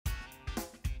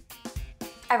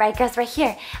All right, girls, we're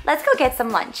here. Let's go get some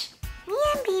lunch. Me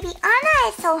and baby Anna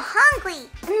is so hungry.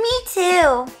 Me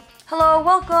too. Hello,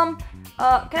 welcome.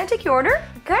 Can I take your order?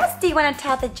 Girls, do you want to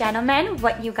tell the gentleman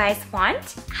what you guys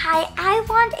want? Hi, I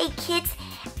want a kid's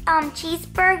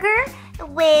cheeseburger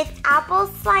with apple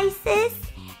slices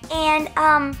and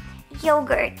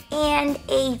yogurt and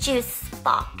a juice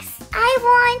box. I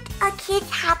want a kid's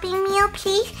Happy Meal,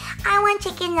 please. I want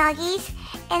chicken nuggets,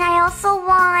 and I also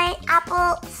want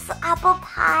apple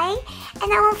pie,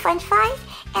 and I want French fries,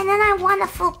 and then I want a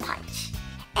fruit punch.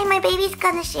 And my baby's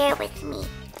gonna share it with me.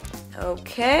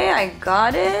 Okay, I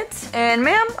got it. And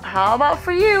ma'am, how about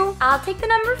for you? I'll take the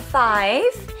number 5,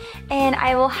 and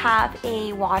I will have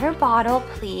a water bottle,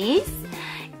 please.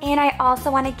 And I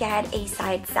also want to get a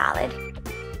side salad.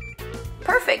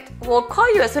 Perfect. We'll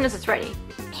call you as soon as it's ready.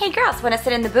 Hey girls, want to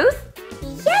sit in the booth?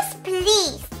 Yes,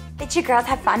 please. Did you girls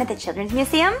have fun at the Children's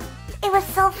Museum? It was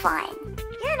so fun.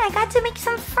 Yeah, and I got to make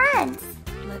some friends.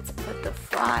 Let's put the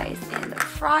fries in the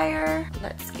fryer.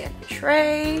 Let's get a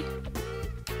tray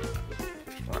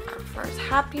for our first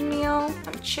Happy Meal.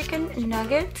 Some chicken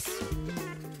nuggets.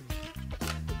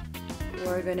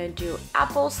 We're gonna do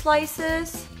apple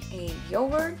slices, a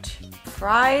yogurt.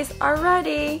 Fries are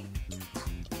ready.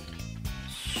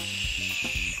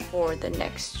 For the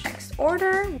next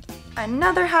order,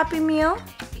 another Happy Meal,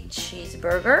 a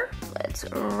cheeseburger. Let's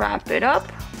wrap it up.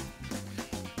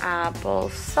 Apple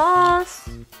sauce,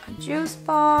 a juice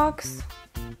box.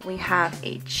 We have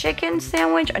a chicken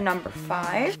sandwich, a number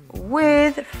 5,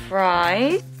 with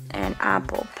fries, an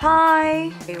apple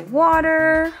pie, a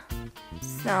water,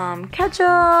 some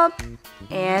ketchup,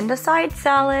 and a side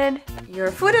salad.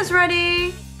 Your food is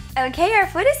ready. Okay, our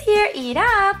food is here. Eat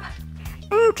up.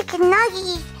 Chicken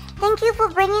nuggets. Thank you for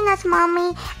bringing us,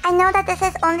 Mommy. I know that this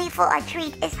is only for a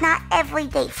treat. It's not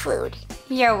everyday food.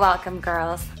 You're welcome,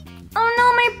 girls. Oh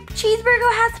no, my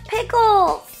cheeseburger has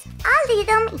pickles. I'll eat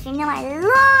them. You know I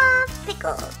love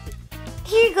pickles.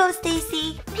 Here you go,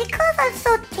 Stacie. Pickles are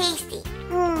so tasty.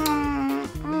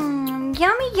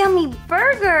 Yummy, yummy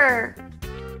burger.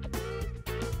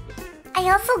 I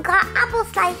also got apple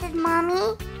slices, Mommy.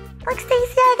 Look,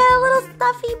 Stacie, I got a little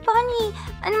stuffy bunny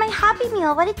in my Happy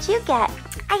Meal. What did you get?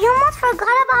 I almost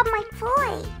forgot about my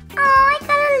toy. Oh, I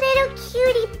got a little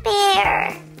cutie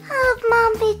bear. Oh,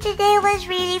 Mommy, today was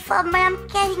really fun, but I'm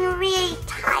getting really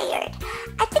tired.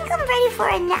 I think I'm ready for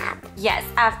a nap. Yes,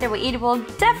 after we eat, we'll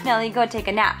definitely go take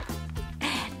a nap.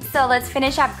 So let's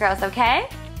finish up, girls, okay?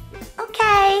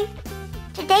 Okay.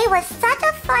 Today was such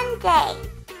a fun day.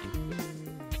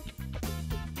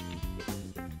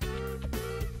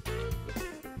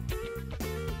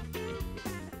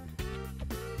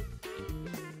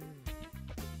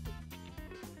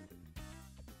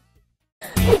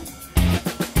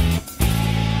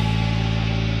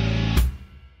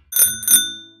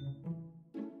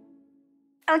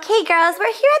 Okay, girls,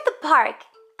 we're here at the park.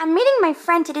 I'm meeting my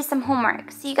friend to do some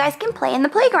homework, so you guys can play in the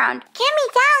playground. Get me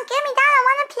down, I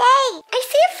want to play. I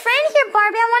see a friend here,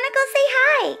 Barbie. I want to go say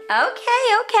hi.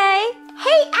 Okay.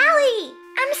 Hey, Allie.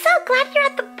 I'm so glad you're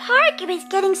at the park. It was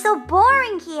getting so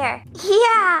boring here.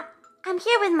 Yeah, I'm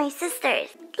here with my sisters.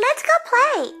 Let's go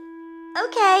play.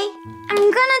 Okay. I'm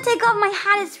gonna take off my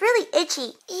hat. It's really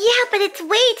itchy. Yeah, but it's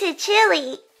way too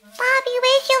chilly. Bobby,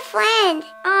 where's your friend?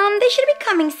 They should be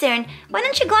coming soon. Why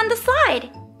don't you go on the slide?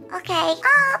 Okay.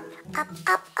 Up.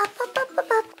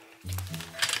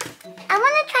 I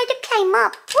want to try to climb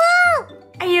up. Whoa!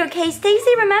 Are you okay,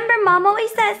 Stacie? Remember, Mom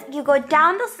always says you go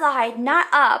down the slide, not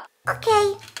up.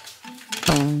 Okay.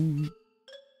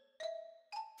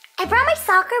 I brought my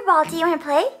soccer ball. Do you want to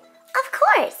play? Of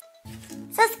course.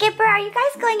 So, Skipper, are you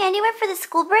guys going anywhere for the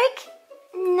school break?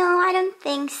 No, I don't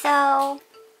think so.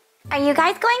 Are you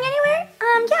guys going anywhere?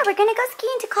 Yeah, we're gonna go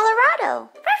skiing to Colorado.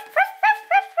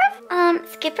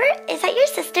 Skipper, is that your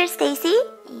sister, Stacie?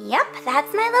 Yep,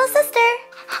 that's my little sister.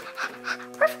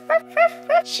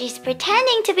 She's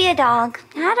pretending to be a dog.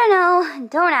 I don't know.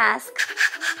 Don't ask.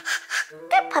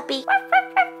 Good puppy.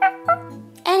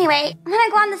 Anyway,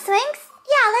 wanna go on the swings?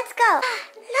 Yeah, let's go.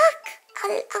 Look,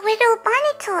 a little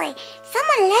bunny toy.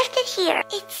 Someone left it here.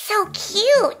 It's so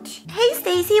cute. Hey,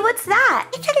 Stacie, what's that?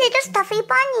 It's a little stuffy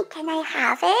bunny. Can I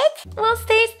have it? Well,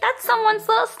 Stace, that's someone's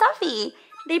little stuffy.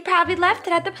 They probably left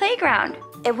it at the playground.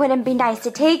 It wouldn't be nice to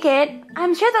take it.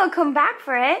 I'm sure they'll come back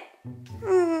for it.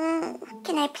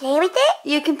 Can I play with it?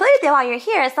 You can play with it while you're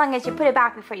here as long as you put it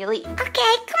back before you leave.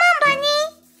 Okay, come on, bunny.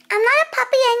 I'm not a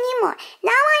puppy anymore.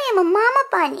 Now I am a mama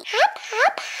bunny. Hop,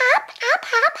 hop, hop, hop,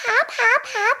 hop, hop, hop,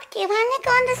 hop. Do you want to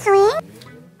go on the swing?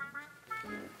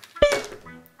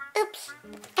 Oops.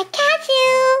 I catch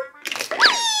you.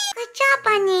 Good job,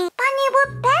 Bunny. Bunny,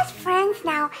 we're best friends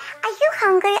now. Are you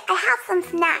hungry?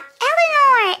 not.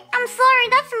 Eleanor! I'm sorry,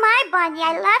 that's my bunny.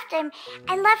 I left him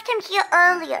here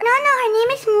earlier. No, her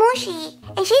name is Mushy,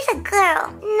 and she's a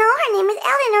girl. No, her name is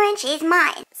Eleanor, and she's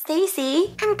mine.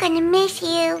 Stacie? I'm gonna miss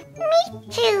you. Me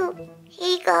too.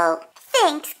 Here you go.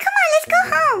 Thanks. Come on, let's go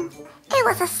home. It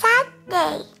was a sad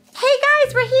day. Hey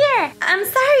guys, we're here. I'm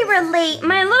sorry we're late.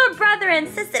 My little brother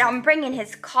insisted on bringing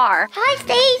his car. Hi,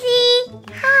 Stacie.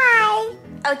 Hi.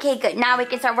 Okay, good. Now we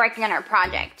can start working on our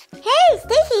project. Hey,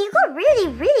 Stacie, you go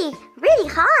really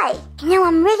high. You know,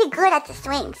 I'm really good at the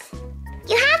swings.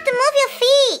 You have to move your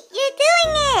feet. You're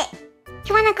doing it.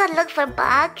 You wanna go look for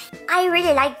bugs? I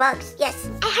really like bugs, yes.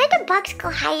 I heard the bugs go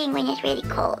hiding when it's really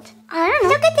cold. I don't know.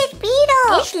 Look at this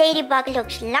beetle. This ladybug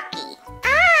looks lucky.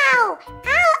 Ow! Ow,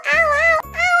 ow, ow, ow,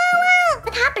 ow, ow.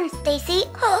 What happened, Stacie?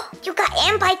 Oh, you got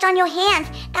ant bites on your hands.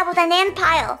 That was an ant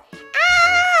pile.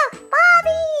 Ow!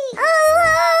 Bobby!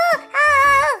 Oh,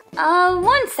 oh.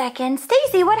 1 second.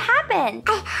 Stacie, what happened?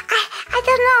 I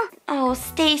don't know. Oh,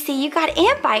 Stacie, you got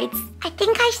ant bites. I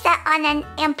think I stepped on an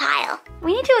ant pile.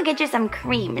 We need to go get you some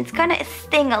cream. It's gonna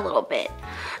sting a little bit.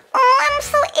 Oh, I'm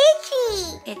so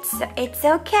itchy. It's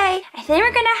okay. I think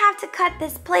we're gonna have to cut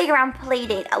this playground play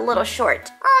date a little short.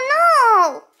 Oh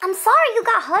no! I'm sorry you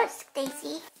got hurt,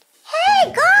 Stacie.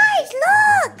 Hey guys,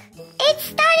 look! It's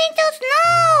starting to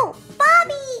snow!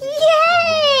 Bobby!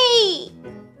 Yay!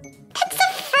 It's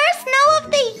the first snow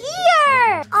of the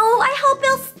year! Oh, I hope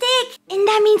it'll stick. And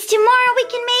that means tomorrow we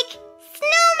can make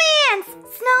snowmans!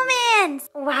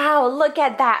 Wow, look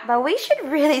at that. But we should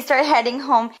really start heading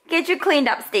home. Get you cleaned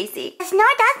up, Stacie. The snow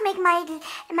does make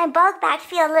my bug bag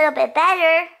feel a little bit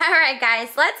better. All right, guys,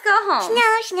 let's go home.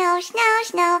 Snow, snow, snow,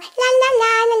 snow. La la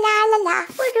la la la la la.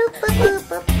 Boop, boop, boop,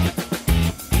 boop.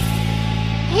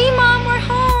 Hey, Mom, we're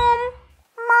home.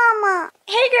 Mama.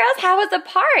 Hey, girls, how was the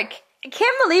park? I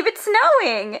can't believe it's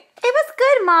snowing. It was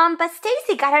good, Mom, but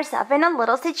Stacie got herself in a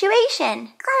little situation.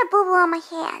 Got a boo-boo on my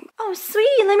hand. Oh,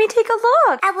 sweetie, let me take a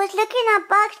look. I was looking at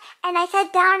bugs, and I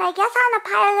sat down, I guess, on a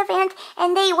pile of ants,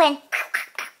 and they went...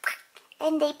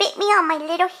 and they bit me on my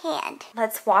little hand.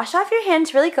 Let's wash off your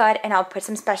hands really good, and I'll put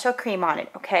some special cream on it,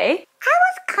 okay? I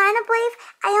was kind of brave.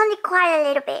 I only cried a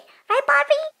little bit. Right,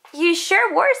 Barbie? You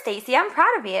sure were, Stacie. I'm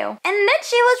proud of you. And then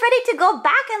she was ready to go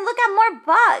back and look at more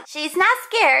bugs. She's not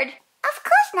scared. Of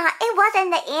course not. It wasn't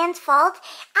the ants' fault.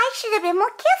 I should have been more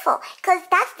careful, because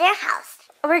that's their house.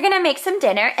 We're gonna make some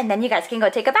dinner, and then you guys can go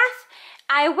take a bath.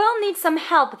 I will need some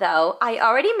help, though. I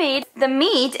already made the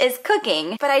meat is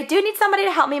cooking, but I do need somebody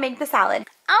to help me make the salad.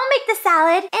 I'll make the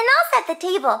salad, and I'll set the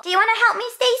table. Do you want to help me,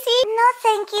 Stacie? No,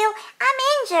 thank you. I'm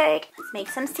injured. Let's make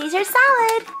some Caesar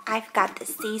salad. I've got the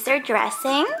Caesar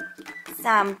dressing,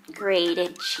 some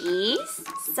grated cheese,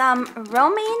 some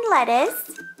romaine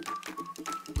lettuce,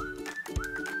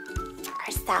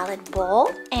 our salad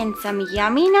bowl, and some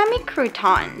yummy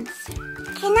croutons.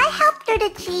 Can I help do the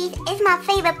cheese? It's my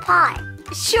favorite part.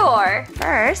 Sure.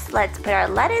 First, let's put our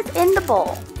lettuce in the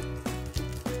bowl.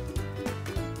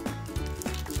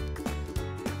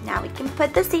 Now we can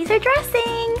put the Caesar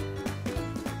dressing.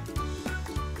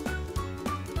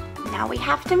 Now we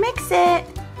have to mix it.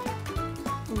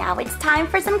 Now it's time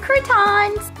for some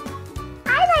croutons.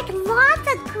 I like lots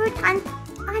of croutons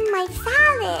on my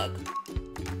salad.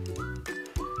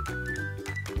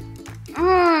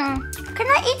 Can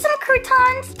I eat some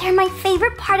croutons? They're my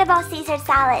favorite part about Caesar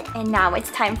salad. And now it's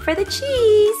time for the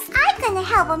cheese. I'm gonna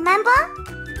help, remember?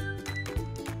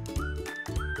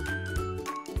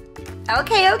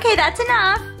 Okay, that's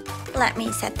enough. Let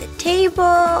me set the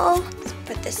table. Let's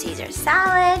put the Caesar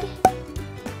salad.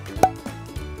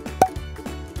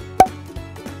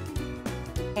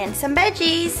 And some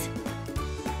veggies.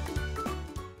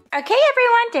 Okay,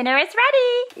 everyone, dinner is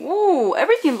ready. Ooh,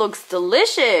 everything looks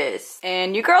delicious.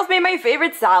 And you girls made my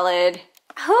favorite salad.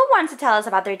 Who wants to tell us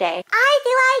about their day? I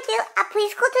do. At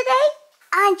preschool today,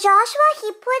 Joshua,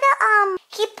 he put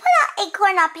an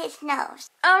acorn up his nose.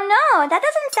 Oh no, that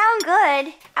doesn't sound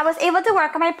good. I was able to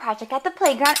work on my project at the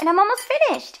playground and I'm almost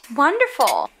finished.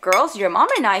 Wonderful. Girls, your mom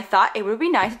and I thought it would be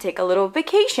nice to take a little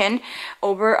vacation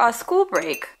over a school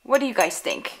break. What do you guys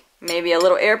think? Maybe a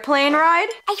little airplane ride?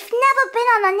 I've never been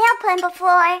on an airplane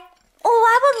before. Oh,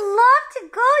 I would love to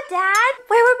go, Dad.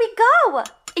 Where would we go?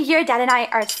 Your dad and I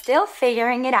are still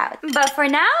figuring it out. But for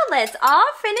now, let's all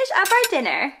finish up our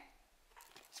dinner.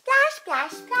 Splash,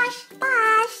 splash, splash,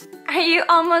 splash. Are you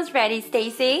almost ready,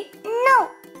 Stacie? No.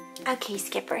 Okay,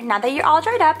 Skipper. Now that you're all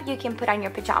dried up, you can put on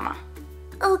your pajama.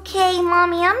 Okay,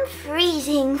 Mommy, I'm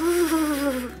freezing.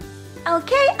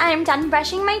 Okay, I'm done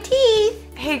brushing my teeth.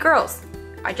 Hey, girls.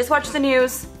 I just watched the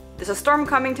news. There's a storm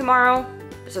coming tomorrow.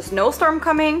 There's a snowstorm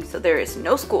coming, so there is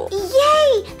no school.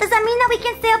 Yay! Does that mean that we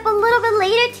can stay up a little bit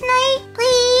later tonight?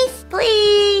 Please?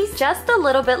 please. Just a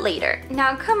little bit later.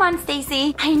 Now come on,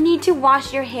 Stacie. I need to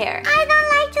wash your hair. I don't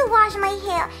like to wash my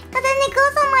hair because then it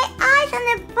goes on my eyes and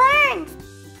it burns.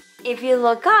 If you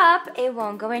look up, it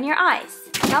won't go in your eyes.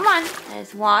 Come on,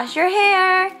 let's wash your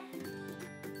hair.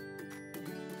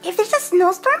 If there's a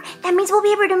snowstorm, that means we'll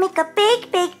be able to make a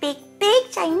big,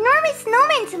 ginormous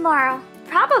snowman tomorrow.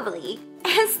 Probably.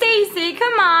 Stacie,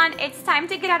 come on. It's time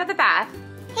to get out of the bath.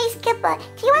 Hey, Skipper,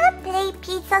 do you want to play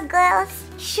Pizza Girls?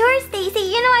 Sure, Stacie.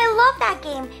 You know I love that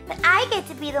game, but I get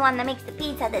to be the one that makes the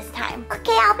pizza this time.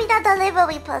 Okay, I'll be the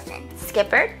delivery person.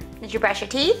 Skipper, did you brush your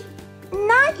teeth?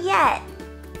 Not yet.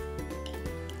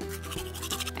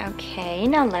 Okay,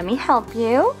 now let me help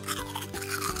you.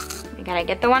 We gotta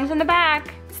get the ones in the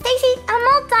back. Stacie,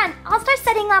 I'm all done. I'll start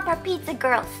setting up our Pizza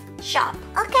Girls shop.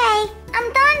 Okay,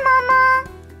 I'm done, Mama.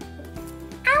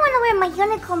 I want to wear my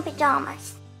unicorn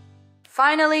pajamas.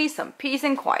 Finally, some peace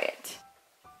and quiet.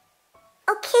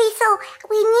 Okay, so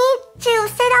we need to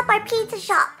set up our pizza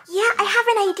shop. Yeah, I have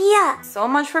an idea. So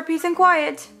much for peace and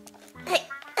quiet.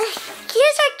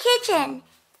 Here's our kitchen.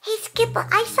 Hey, Skipper,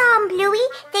 I saw on Bluey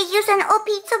they used an old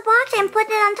pizza box and put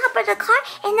it on top of the car,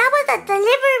 and that was a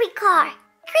delivery car.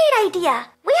 Great idea.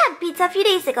 We had pizza a few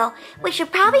days ago. We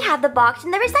should probably have the box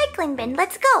in the recycling bin.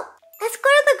 Let's go. Let's go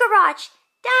to the garage.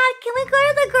 Dad, can we go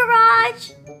to the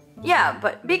garage? Yeah,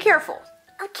 but be careful.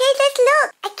 Okay, let's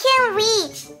look. I can't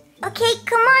reach. Okay,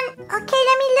 come on. Okay,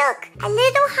 let me look. A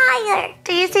little higher.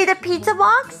 Do you see the pizza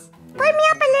box? Put me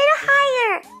up a little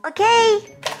higher. Okay.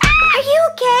 Are you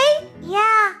okay?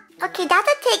 Yeah. Okay, that's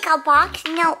a takeout box.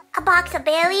 No, a box of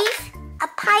berries. A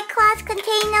pie crust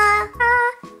container.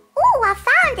 Ooh, I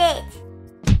found it.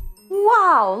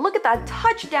 Wow, look at that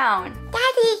touchdown.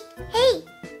 Daddy, hey,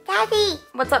 Daddy.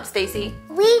 What's up, Stacie?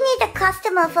 We need a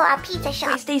customer for our pizza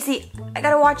shop. Hey, Stacie, I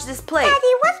gotta watch this play.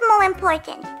 Daddy, what's more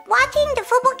important? Watching the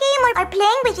football game or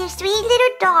playing with your sweet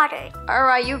little daughter?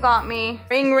 Alright, you got me.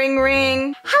 Ring, ring,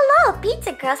 ring. Hello,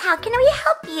 Pizza Girls. How can we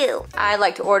help you? I'd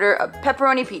like to order a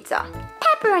pepperoni pizza.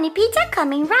 Pepperoni pizza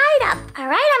coming right up.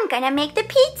 Alright, I'm gonna make the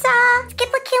pizza.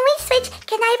 Skipper, can we switch?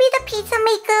 Can I be the pizza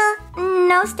maker?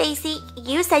 No, Stacie.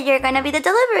 You said you're gonna be the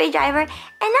delivery driver, and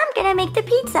I'm gonna make the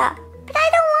pizza. But I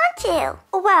don't want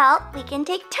to. Well, we can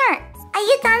take turns. Are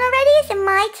you done already? Is it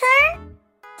my turn?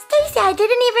 Stacie, I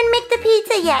didn't even make the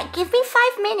pizza yet. Give me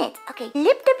 5 minutes. Okay,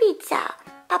 flip the pizza.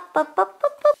 Up, up, up,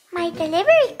 up, up. My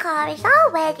delivery car is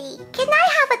all ready. Can I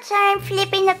have a turn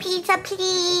flipping the pizza,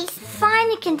 please?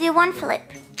 Fine, you can do one flip.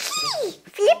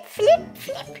 Flip, flip,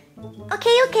 flip.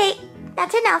 Okay.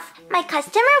 That's enough. My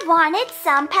customer wanted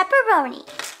some pepperoni.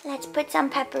 Let's put some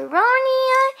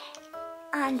pepperoni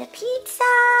on the pizza.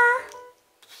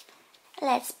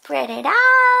 Let's spread it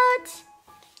out.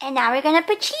 And now we're gonna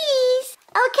put cheese.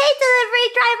 Okay, delivery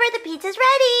driver, the pizza's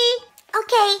ready.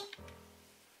 Okay.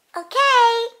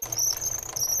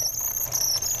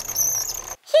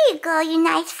 Here you go, you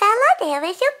nice fella. There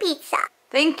is your pizza.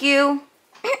 Thank you.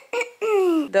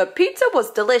 The pizza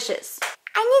was delicious.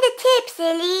 I need a tip,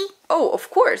 silly. Oh, of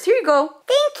course. Here you go.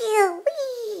 Thank you.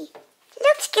 Whee!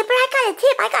 Look, Skipper, I got a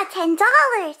tip. I got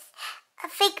 $10.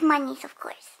 Fake monies, of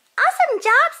course. Awesome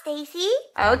job,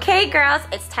 Stacie. Okay, girls,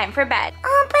 it's time for bed.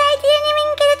 Oh, but I didn't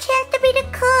even get a chance to be the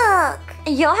cook.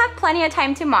 You'll have plenty of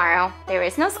time tomorrow. There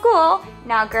is no school.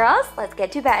 Now, girls, let's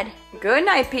get to bed. Good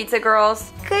night, Pizza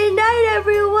Girls. Good night,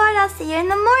 everyone. I'll see you in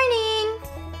the morning.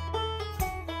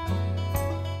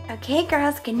 Okay,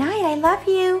 girls, good night. I love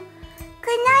you.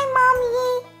 Good night,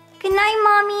 Mommy. Good night,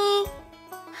 Mommy.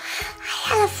 I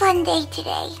had a fun day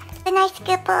today. Good night,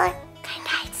 Skipper.